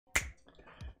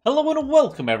Hello and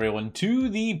welcome everyone to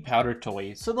the Powder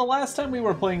Toy. So the last time we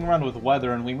were playing around with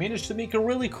weather and we managed to make a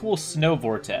really cool snow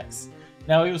vortex.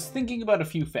 Now I was thinking about a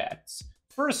few facts.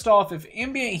 First off, if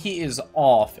ambient heat is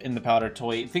off in the Powder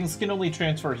Toy, things can only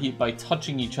transfer heat by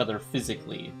touching each other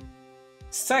physically.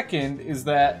 Second is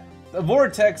that the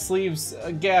vortex leaves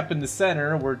a gap in the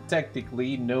center where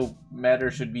technically no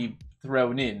matter should be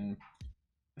thrown in.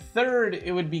 Third,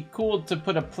 it would be cool to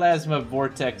put a plasma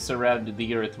vortex around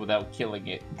the Earth without killing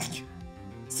it.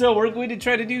 So we're going to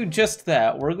try to do just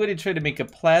that. We're going to try to make a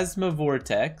plasma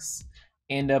vortex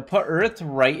and put Earth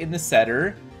right in the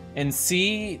center and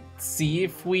see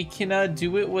if we can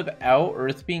do it without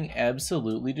Earth being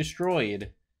absolutely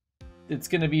destroyed. It's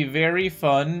going to be very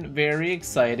fun, very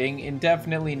exciting, and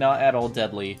definitely not at all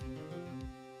deadly.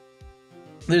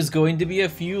 There's going to be a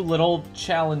few little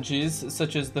challenges,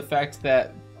 such as the fact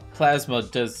that plasma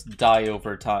does die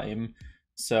over time,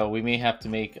 so we may have to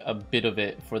make a bit of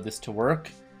it for this to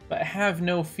work. But have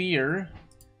no fear,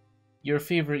 your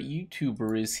favorite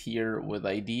YouTuber is here with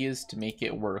ideas to make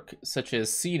it work, such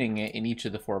as seeding it in each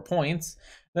of the 4 points.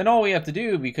 Then all we have to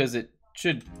do, because it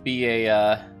should be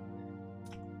a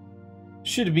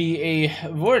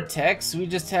vortex, we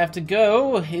just have to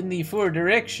go in the 4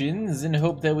 directions and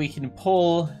hope that we can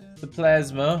pull the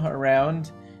plasma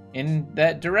around in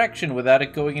that direction without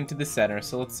it going into the center.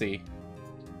 So let's see.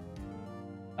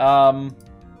 Alright,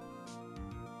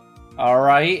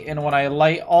 and when I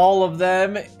light all of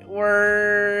them,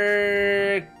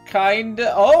 we're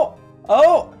kinda...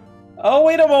 Oh,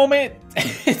 wait a moment!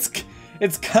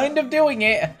 It's kind of doing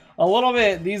it a little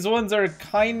bit. These ones are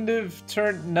kind of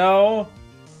turned... No.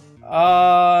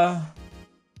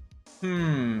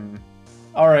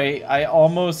 Alright, I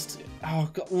almost...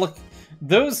 Oh, look.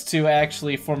 Those two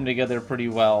actually form together pretty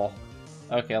well.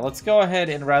 Okay, let's go ahead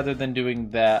and rather than doing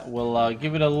that, we'll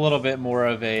give it a little bit more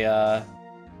of a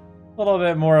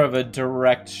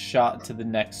direct shot to the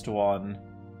next one.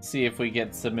 See if we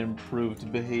get some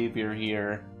improved behavior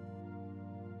here.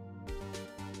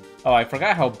 Oh, I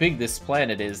forgot how big this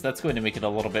planet is. That's going to make it a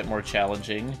little bit more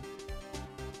challenging.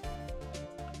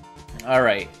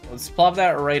 Alright, let's plop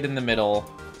that right in the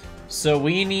middle. So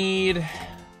we need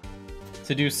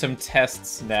to do some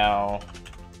tests now,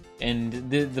 and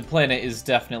the planet is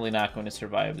definitely not going to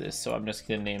survive this, so I'm just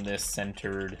going to name this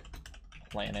Centered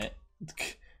Planet.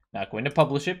 Not going to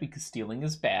publish it because stealing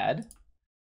is bad.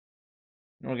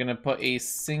 We're going to put a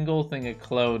single thing of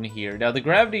clone here. Now the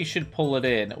gravity should pull it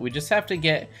in. We just have to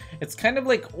get... It's kind of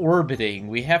like orbiting.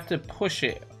 We have to push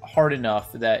it hard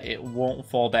enough that it won't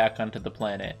fall back onto the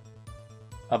planet.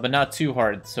 But not too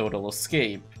hard so it'll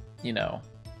escape, you know.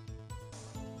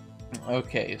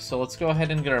 Okay, so let's go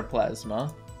ahead and get our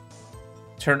plasma.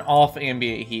 Turn off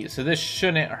ambient heat, so this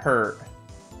shouldn't hurt.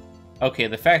 Okay,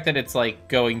 the fact that it's like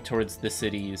going towards the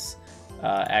cities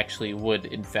actually would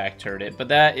in fact hurt it, but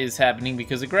that is happening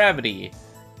because of gravity.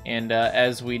 And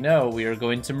as we know, we are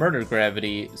going to murder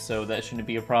gravity, so that shouldn't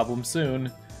be a problem soon.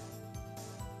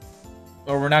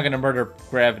 Or we're not going to murder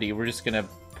gravity, we're just going to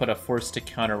put a force to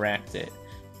counteract it.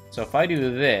 So if I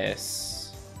do this...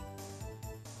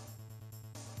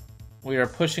 We are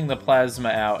pushing the plasma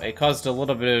out. It caused a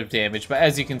little bit of damage, but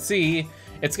as you can see,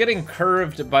 it's getting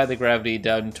curved by the gravity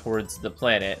down towards the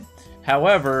planet.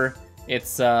 However,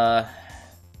 it's going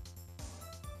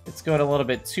a little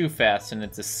bit too fast and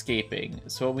it's escaping.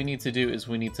 So what we need to do is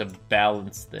we need to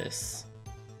balance this.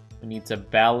 We need to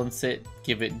balance it,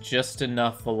 give it just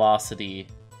enough velocity.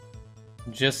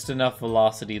 Just enough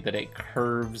velocity that it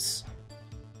curves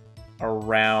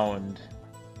around.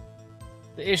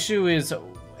 The issue is...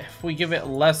 If we give it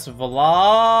less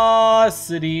velocity,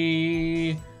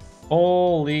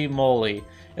 holy moly.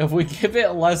 If we give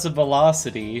it less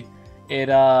velocity, it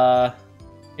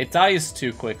dies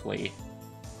too quickly.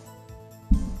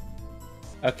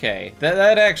 Okay,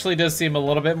 that actually does seem a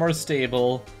little bit more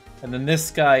stable. And then this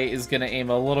guy is gonna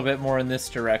aim a little bit more in this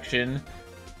direction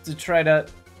to try to...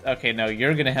 Okay, no,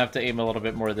 you're gonna have to aim a little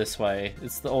bit more this way.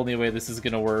 It's the only way this is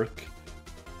gonna work.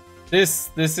 This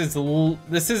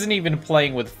isn't even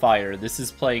playing with fire. This is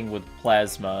playing with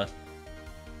plasma,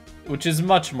 which is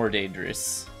much more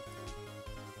dangerous.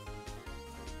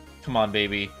 Come on,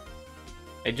 baby.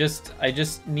 I just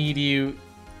need you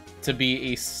to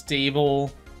be a stable...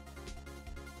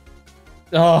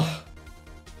 Oh.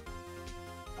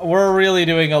 We're really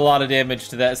doing a lot of damage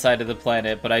to that side of the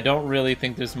planet, but I don't really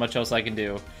think there's much else I can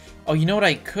do. Oh, you know what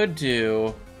I could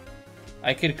do?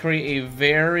 I could create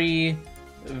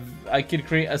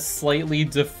a slightly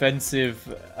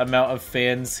defensive amount of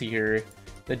fans here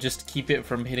that just keep it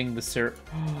from hitting the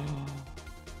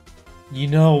You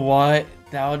know what?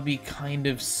 That would be kind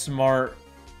of smart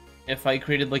if I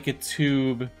created like a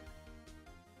tube.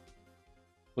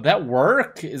 Would that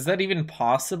work? Is that even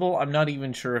possible? I'm not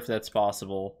even sure if that's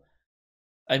possible.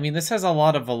 I mean, this has a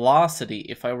lot of velocity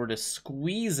if I were to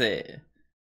squeeze it.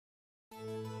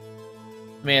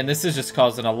 Man, this is just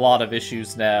causing a lot of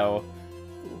issues now.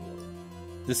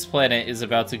 This planet is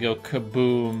about to go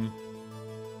kaboom.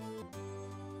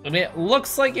 And it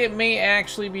looks like it may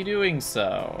actually be doing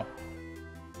so.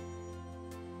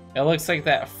 It looks like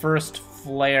that first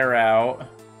flare out.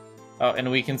 Oh,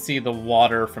 and we can see the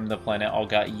water from the planet all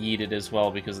got yeeted as well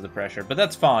because of the pressure. But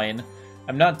that's fine.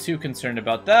 I'm not too concerned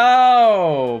about that.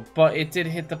 Oh, but it did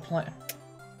hit the planet.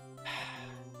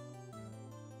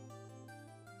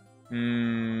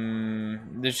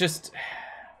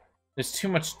 There's too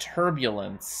much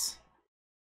turbulence.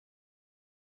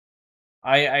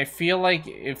 I feel like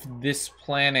if this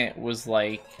planet was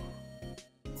like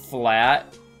flat,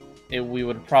 we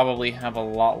would probably have a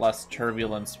lot less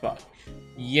turbulence. But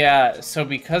yeah, so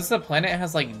because the planet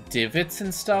has like divots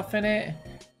and stuff in it,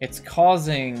 it's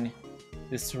causing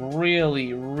this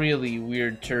really, really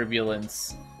weird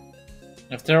turbulence.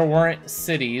 If there weren't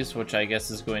cities, which I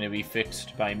guess is going to be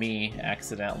fixed by me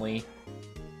accidentally.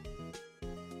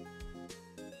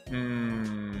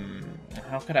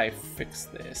 How could I fix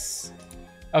this?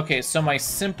 Okay, so my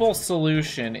simple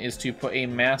solution is to put a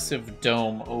massive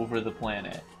dome over the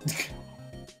planet.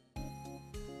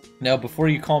 Now, before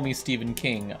you call me Stephen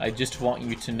King, I just want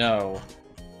you to know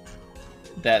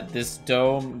that this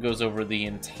dome goes over the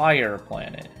entire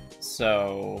planet.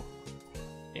 So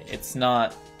it's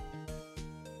not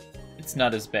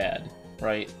as bad,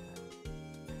 right?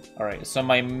 Alright, so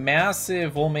my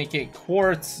massive will make it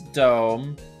quartz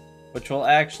dome, which will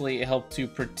actually help to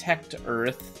protect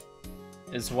Earth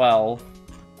as well.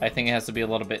 I think it has to be a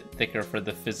little bit thicker for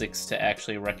the physics to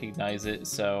actually recognize it,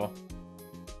 so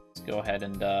let's go ahead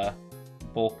and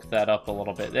bulk that up a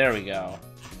little bit. There we go.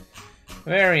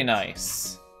 Very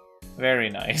nice. Very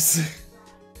nice.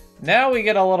 Now we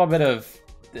get a little bit of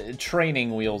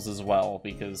training wheels as well,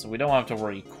 because we don't have to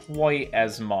worry quite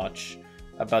as much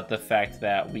about the fact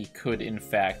that we could in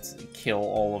fact kill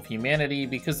all of humanity,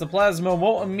 because the plasma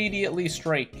won't immediately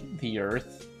strike the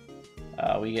Earth.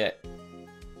 We get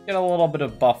a little bit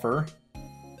of buffer.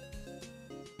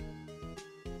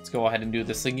 Let's go ahead and do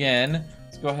this again.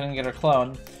 Let's go ahead and get our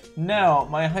clone. Now,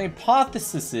 my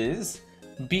hypothesis is,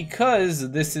 because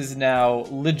this is now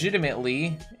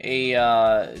legitimately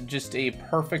a just a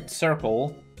perfect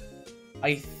circle,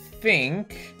 I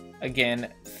think,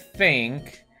 again,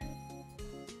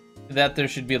 that there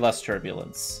should be less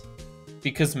turbulence.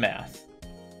 Because math.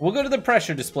 We'll go to the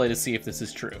pressure display to see if this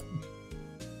is true.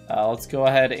 Let's go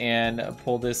ahead and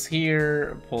pull this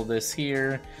here, pull this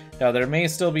here. Now, there may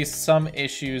still be some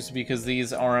issues because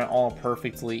these aren't all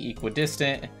perfectly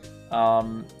equidistant,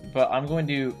 but I'm going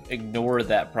to ignore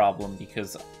that problem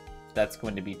because that's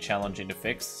going to be challenging to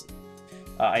fix.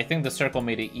 I think the circle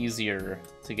made it easier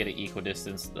to get it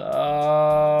equidistant.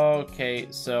 Okay,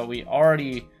 so we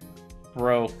already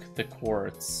broke the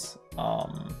quartz.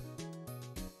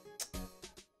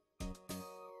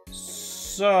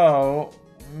 So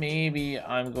maybe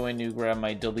I'm going to grab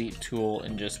my delete tool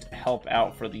and just help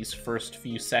out for these first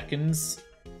few seconds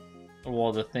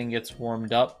while the thing gets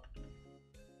warmed up.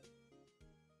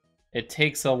 It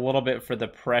takes a little bit for the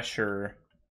pressure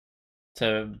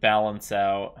to balance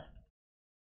out.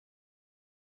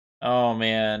 Oh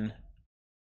man.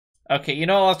 Okay, you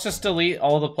know, let's just delete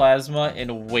all the plasma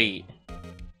and wait.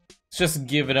 Let's just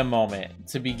give it a moment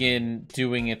to begin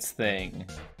doing its thing.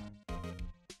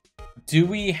 Do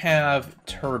we have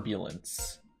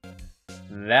turbulence?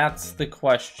 That's the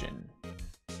question.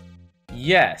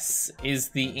 Yes is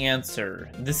the answer.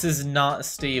 This is not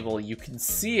stable. You can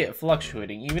see it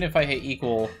fluctuating. Even if I hit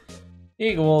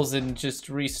equals and just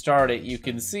restart it, you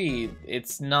can see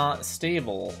it's not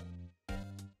stable.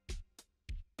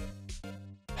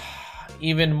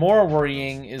 Even more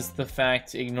worrying is the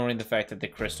fact, ignoring the fact that the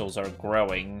crystals are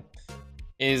growing,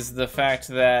 is the fact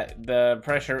that the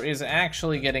pressure is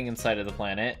actually getting inside of the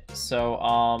planet.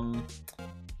 So,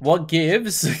 what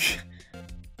gives?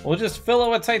 We'll just fill it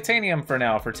with titanium for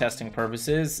now for testing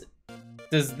purposes.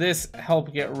 Does this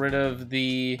help get rid of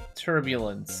the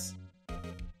turbulence?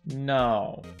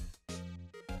 No.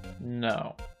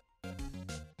 No.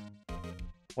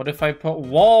 What if I put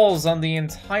walls on the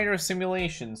entire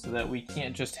simulation so that we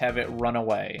can't just have it run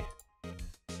away?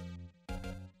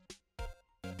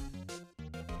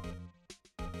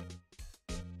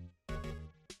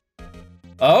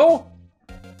 Oh?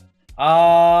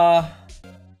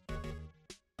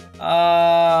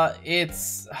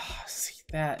 It's... see,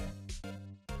 that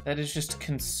is just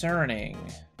concerning.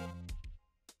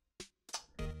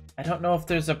 I don't know if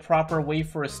there's a proper way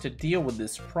for us to deal with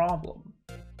this problem.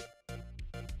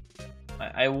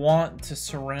 I want to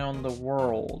surround the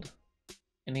world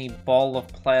in a ball of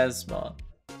plasma,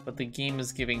 but the game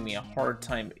is giving me a hard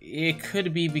time. It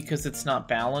could be because it's not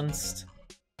balanced.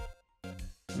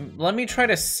 Let me try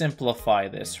to simplify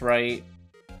this, right?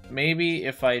 Maybe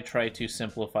if I try to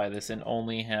simplify this and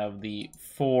only have the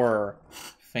 4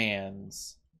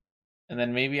 fans, and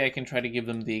then maybe I can try to give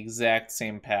them the exact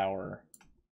same power.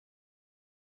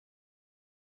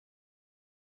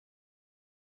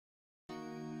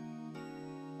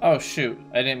 Oh shoot,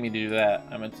 I didn't mean to do that.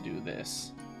 I meant to do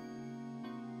this.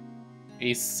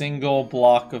 A single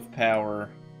block of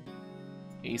power.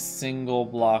 A single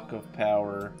block of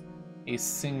power. A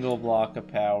single block of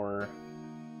power.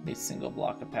 A single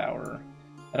block of power.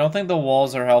 I don't think the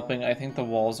walls are helping. I think the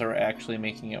walls are actually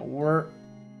making it work.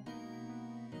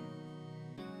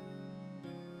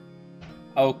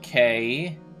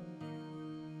 Okay.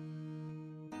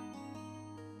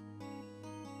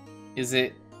 Is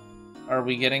it... Are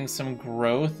we getting some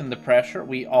growth in the pressure?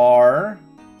 We are.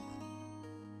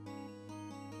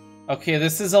 Okay,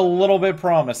 this is a little bit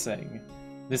promising.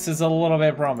 This is a little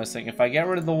bit promising. If I get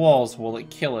rid of the walls, will it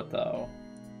kill it, though?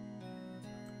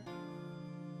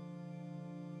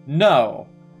 No.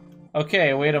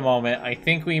 Okay, wait a moment. I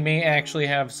think we may actually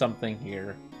have something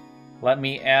here. Let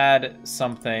me add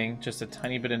something. Just a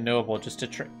tiny bit of noble, just to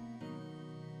try...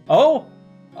 Oh!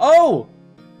 Oh!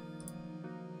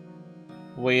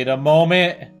 Wait a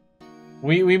moment.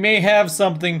 We may have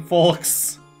something,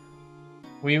 folks.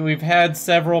 We've had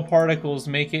several particles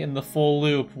make it in the full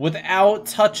loop without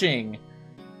touching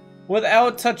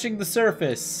the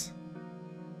surface.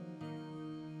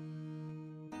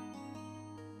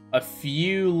 A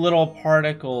few little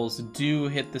particles do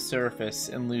hit the surface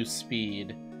and lose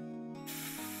speed.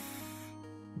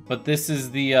 But this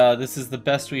is the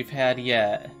best we've had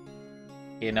yet.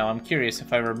 Okay, now I'm curious,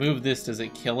 if I remove this, does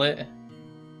it kill it?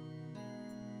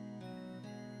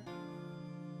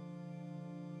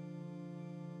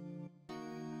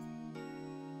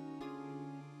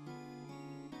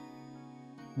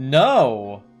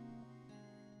 No!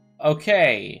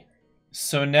 Okay.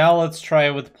 So now let's try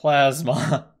it with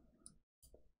plasma.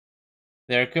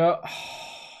 There it go.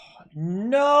 Oh,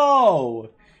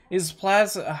 no! Is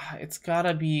plasma... it's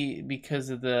gotta be because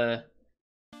of the...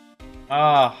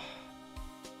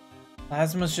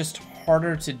 Plasma's just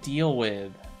harder to deal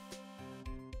with.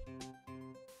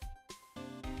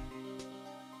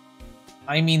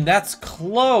 I mean, that's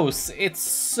close. It's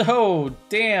so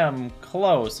damn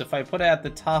close. If I put it at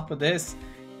the top of this,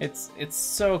 it's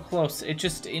so close.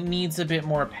 It needs a bit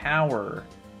more power.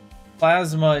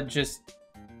 Plasma just...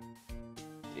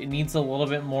 It needs a little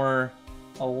bit more.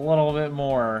 Oh,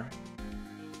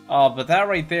 but that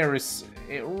right there is...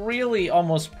 It really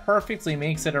almost perfectly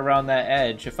makes it around that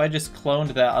edge. If I just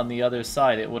cloned that on the other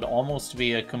side, it would almost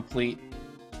be a complete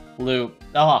loop.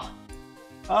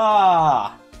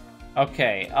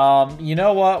 Okay, you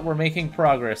know what? We're making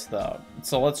progress, though.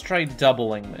 So let's try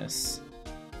doubling this.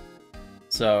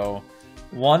 So,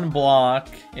 1 block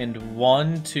and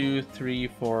 1, 2, 3,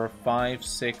 4, 5,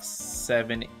 6,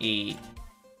 7, 8.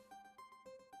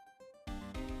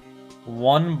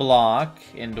 1 block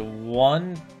and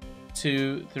 1,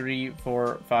 2, 3,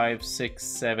 4, 5, 6,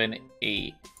 7,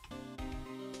 8.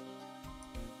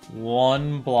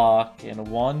 1 block and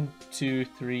 1, 2,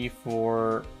 3,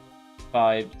 4,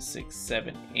 5, 6,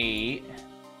 7, 8.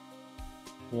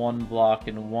 1 block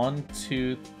and 1,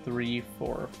 2, 3,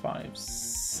 4, 5,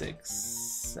 6,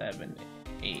 7,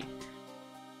 8.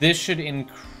 This should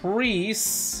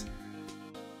increase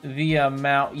the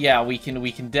amount. Yeah, we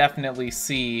can definitely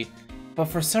see. But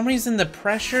for some reason, the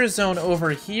pressure zone over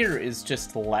here is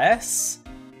just less.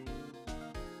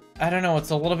 I don't know, it's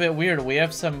a little bit weird. We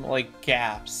have some, like,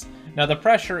 gaps. Now, the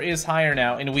pressure is higher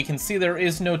now, and we can see there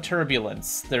is no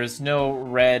turbulence. There's no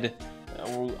red,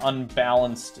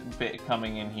 unbalanced bit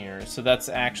coming in here. So that's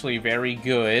actually very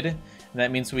good. And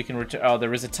that means we can return... Oh,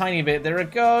 there is a tiny bit. There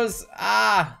it goes!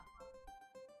 Ah!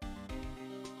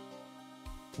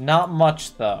 Not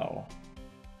much, though.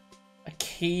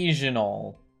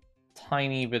 Occasional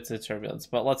tiny bits of turbulence.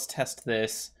 But let's test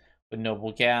this with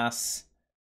noble gas.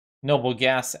 Noble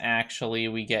gas, actually,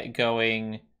 we get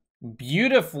going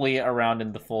beautifully around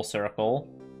in the full circle.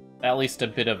 At least a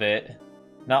bit of it.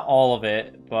 Not all of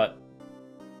it, but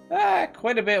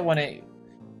quite a bit when it...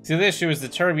 See, the issue is the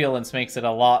turbulence makes it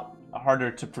a lot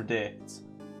harder to predict.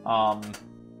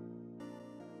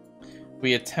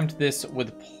 We attempt this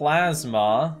with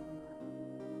plasma.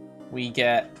 We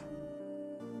get...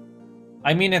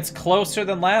 I mean, it's closer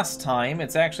than last time.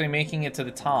 It's actually making it to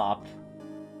the top.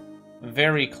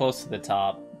 very close to the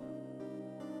top.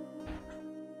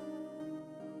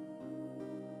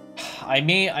 I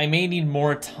may need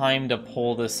more time to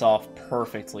pull this off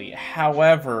perfectly.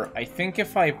 However, I think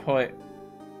if I put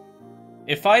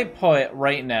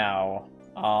right now,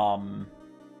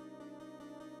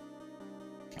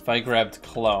 if I grabbed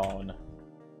clone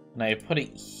and I put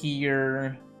it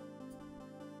here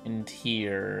and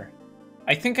here,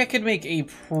 I think I could make a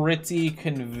pretty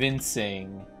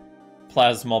convincing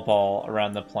plasma ball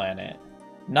around the planet.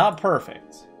 Not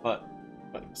perfect, but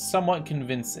somewhat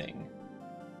convincing.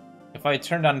 If I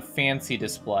turned on fancy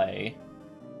display,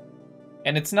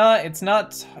 and it's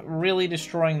not really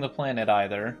destroying the planet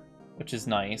either, which is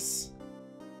nice.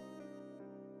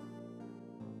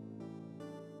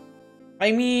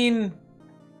 I mean,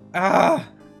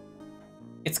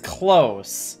 it's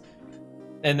close.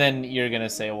 And then you're gonna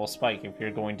say, well, Spike, if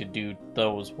you're going to do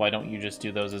those, why don't you just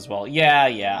do those as well? Yeah,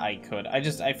 I could.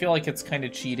 I feel like it's kind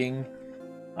of cheating.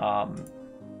 The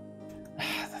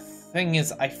thing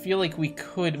is, I feel like we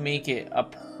could make it a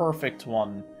perfect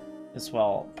one as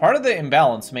well. Part of the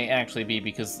imbalance may actually be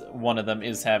because one of them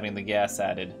is having the gas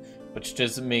added, which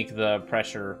does make the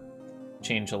pressure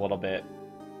change a little bit.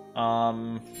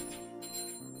 I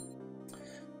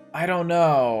don't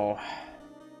know.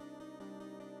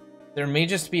 There may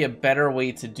just be a better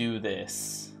way to do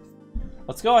this.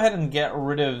 Let's go ahead and get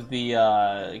rid of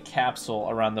the capsule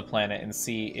around the planet and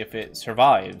see if it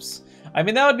survives. I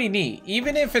mean, that would be neat.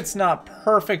 Even if it's not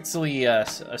perfectly a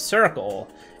circle,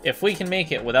 if we can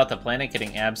make it without the planet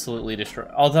getting absolutely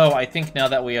destroyed. Although, I think now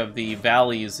that we have the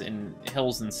valleys and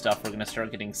hills and stuff, we're going to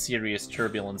start getting serious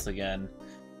turbulence again.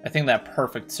 I think that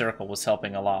perfect circle was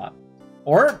helping a lot.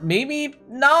 Or maybe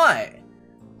not.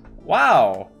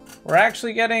 Wow. We're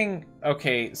actually getting...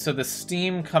 Okay, so the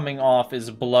steam coming off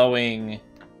is blowing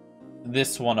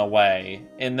this one away.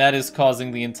 And that is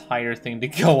causing the entire thing to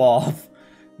go off.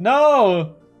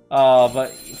 No! But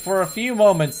for a few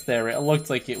moments there, it looked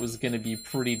like it was going to be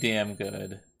pretty damn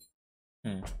good.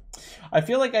 I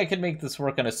feel like I could make this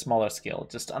work on a smaller scale.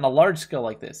 Just on a large scale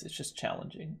like this, it's just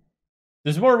challenging.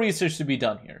 There's more research to be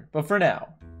done here. But for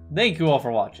now, thank you all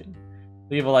for watching.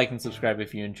 Leave a like and subscribe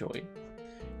if you enjoyed.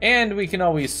 And we can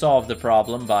always solve the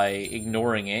problem by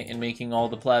ignoring it and making all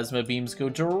the plasma beams go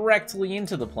directly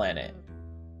into the planet.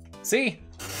 See?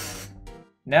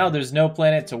 Now there's no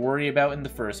planet to worry about in the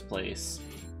first place.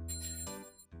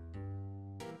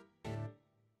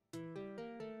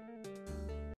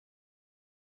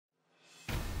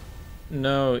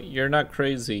 No, you're not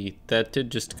crazy. That did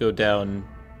just go down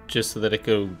just so that it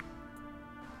go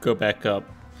back up.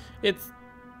 It's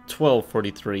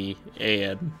 12:43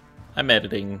 a.m. I'm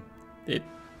editing it.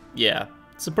 Yeah,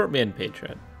 support me on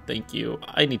Patreon. Thank you.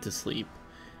 I need to sleep.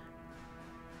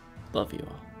 Love you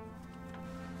all.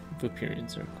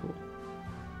 Vooperians are cool.